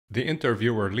The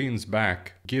interviewer leans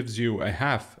back, gives you a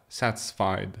half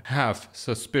satisfied, half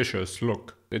suspicious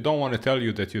look. They don't want to tell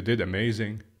you that you did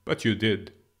amazing, but you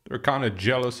did. They're kind of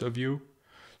jealous of you,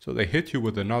 so they hit you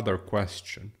with another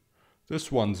question.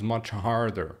 This one's much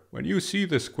harder. When you see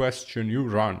this question, you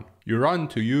run. You run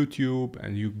to YouTube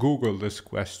and you Google this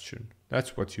question.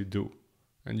 That's what you do.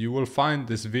 And you will find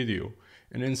this video,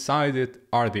 and inside it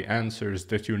are the answers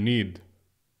that you need.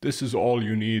 This is all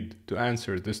you need to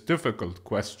answer this difficult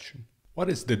question. What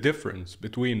is the difference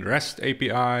between REST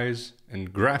APIs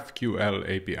and GraphQL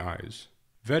APIs?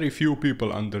 Very few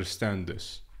people understand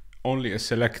this. Only a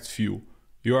select few.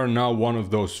 You are now one of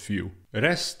those few.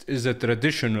 REST is a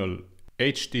traditional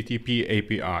HTTP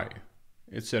API.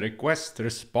 It's a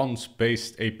request-response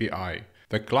based API.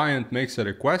 The client makes a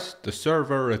request, the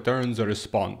server returns a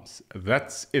response.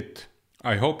 That's it.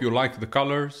 I hope you like the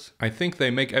colors. I think they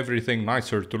make everything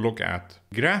nicer to look at.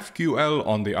 GraphQL,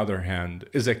 on the other hand,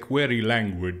 is a query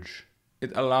language.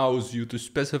 It allows you to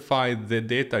specify the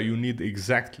data you need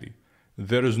exactly.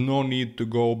 There is no need to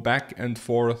go back and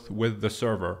forth with the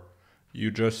server. You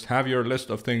just have your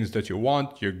list of things that you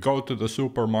want, you go to the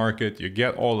supermarket, you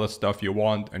get all the stuff you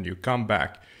want, and you come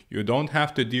back. You don't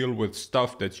have to deal with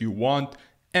stuff that you want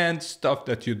and stuff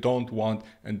that you don't want,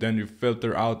 and then you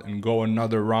filter out and go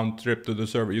another round trip to the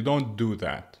server. You don't do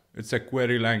that. It's a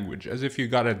query language, as if you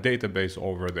got a database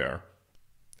over there.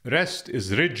 REST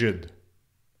is rigid.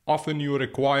 Often you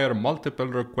require multiple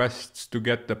requests to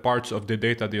get the parts of the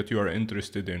data that you are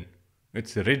interested in.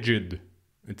 It's rigid.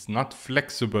 It's not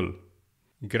flexible.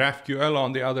 GraphQL,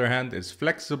 on the other hand, is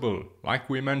flexible. Like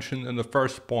we mentioned in the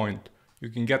first point, you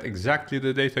can get exactly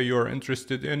the data you are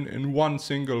interested in one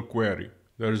single query.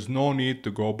 There is no need to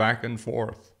go back and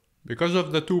forth. Because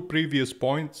of the two previous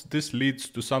points, this leads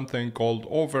to something called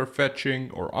overfetching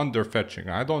or underfetching.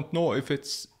 I don't know if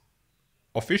it's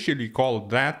officially called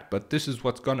that, but this is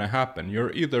what's gonna happen.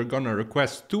 You're either gonna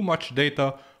request too much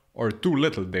data or too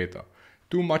little data.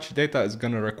 Too much data is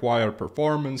gonna require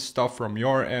performance stuff from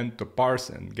your end to parse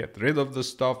and get rid of the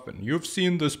stuff. And you've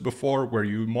seen this before where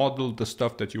you model the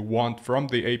stuff that you want from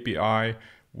the API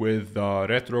with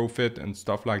retrofit and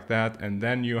stuff like that, and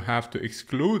then you have to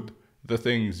exclude the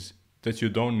things that you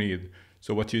don't need.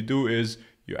 So what you do is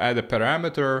you add a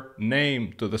parameter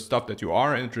name to the stuff that you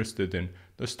are interested in.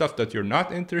 The stuff that you're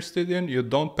not interested in, you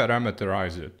don't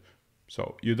parameterize it.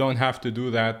 So you don't have to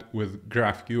do that with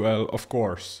GraphQL, of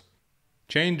course.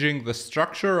 Changing the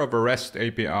structure of a REST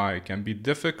API can be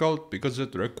difficult because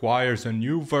it requires a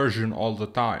new version all the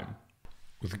time.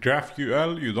 With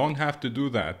GraphQL, you don't have to do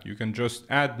that. You can just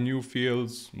add new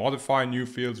fields, modify new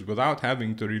fields without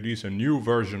having to release a new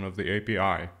version of the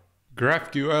API.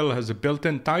 GraphQL has a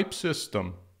built-in type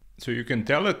system. So you can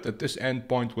tell it that this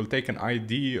endpoint will take an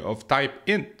ID of type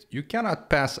int. You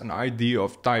cannot pass an ID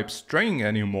of type string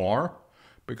anymore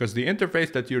because the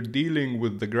interface that you're dealing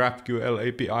with the GraphQL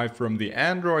API from the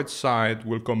Android side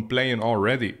will complain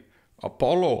already.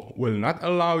 Apollo will not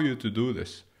allow you to do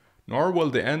this. Nor will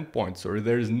the endpoints, or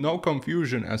there is no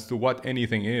confusion as to what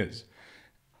anything is.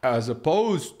 As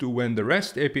opposed to when the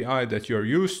REST API that you're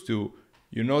used to,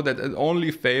 you know that it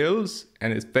only fails,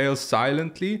 and it fails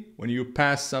silently, when you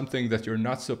pass something that you're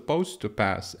not supposed to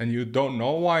pass, and you don't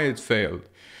know why it failed.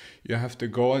 You have to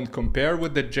go and compare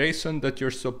with the JSON that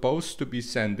you're supposed to be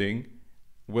sending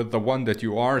with the one that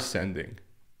you are sending.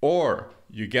 Or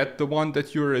you get the one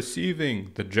that you're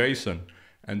receiving, the JSON,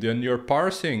 and then you're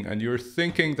parsing and you're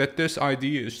thinking that this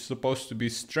ID is supposed to be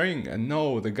string, and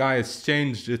no, the guy has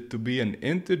changed it to be an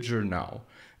integer now,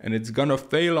 and it's gonna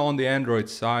fail on the Android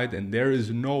side, and there is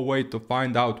no way to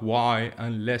find out why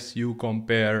unless you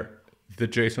compare the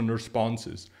JSON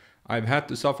responses. I've had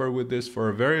to suffer with this for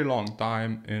a very long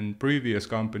time in previous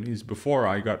companies before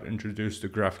I got introduced to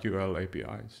GraphQL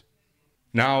APIs.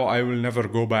 Now I will never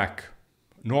go back,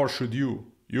 nor should you.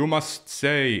 You must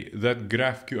say that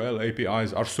GraphQL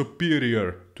APIs are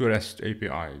superior to REST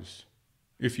APIs.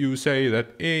 If you say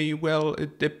that, well,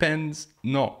 it depends,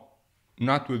 no,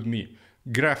 not with me.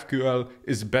 GraphQL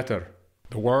is better.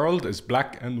 The world is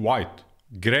black and white.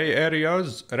 Gray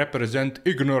areas represent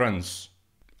ignorance.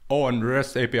 Oh, and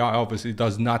REST API obviously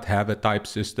does not have a type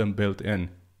system built in.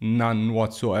 None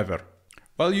whatsoever.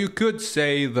 Well, you could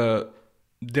say the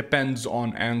depends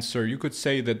on answer. You could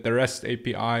say that the REST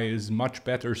API is much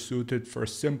better suited for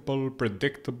simple,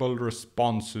 predictable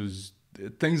responses.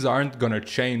 Things aren't going to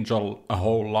change a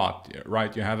whole lot,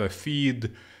 right? You have a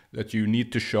feed that you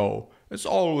need to show. It's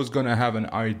always going to have an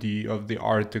ID of the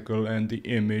article and the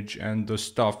image and the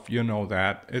stuff, you know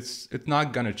that. It's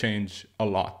not going to change a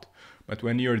lot. But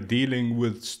when you're dealing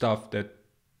with stuff that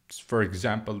For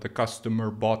example, the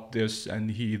customer bought this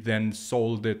and he then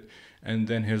sold it, and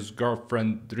then his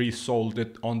girlfriend resold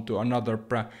it onto another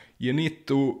brand. You need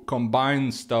to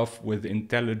combine stuff with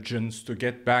intelligence to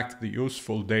get back the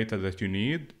useful data that you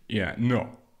need. Yeah,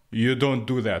 no, you don't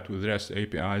do that with REST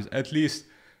APIs. At least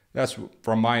that's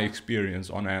from my experience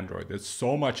on Android. It's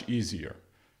so much easier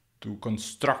to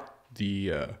construct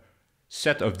the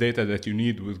set of data that you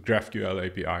need with GraphQL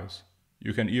APIs.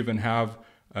 You can even have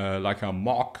like a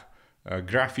mock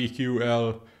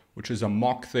GraphQL, which is a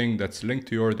mock thing that's linked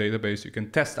to your database. You can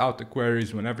test out the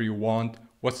queries whenever you want.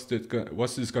 What's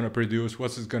this going to produce?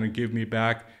 What's this going to give me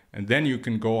back? And then you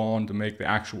can go on to make the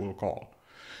actual call.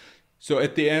 So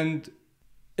at the end,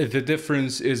 the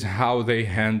difference is how they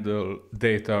handle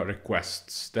data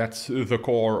requests. That's the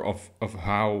core of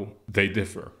how they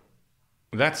differ.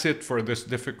 That's it for this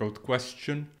difficult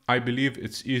question. I believe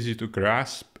it's easy to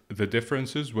grasp the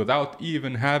differences without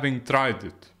even having tried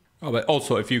it. Oh, but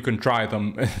also, if you can try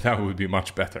them, that would be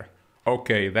much better.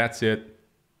 Okay, that's it.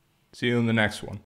 See you in the next one.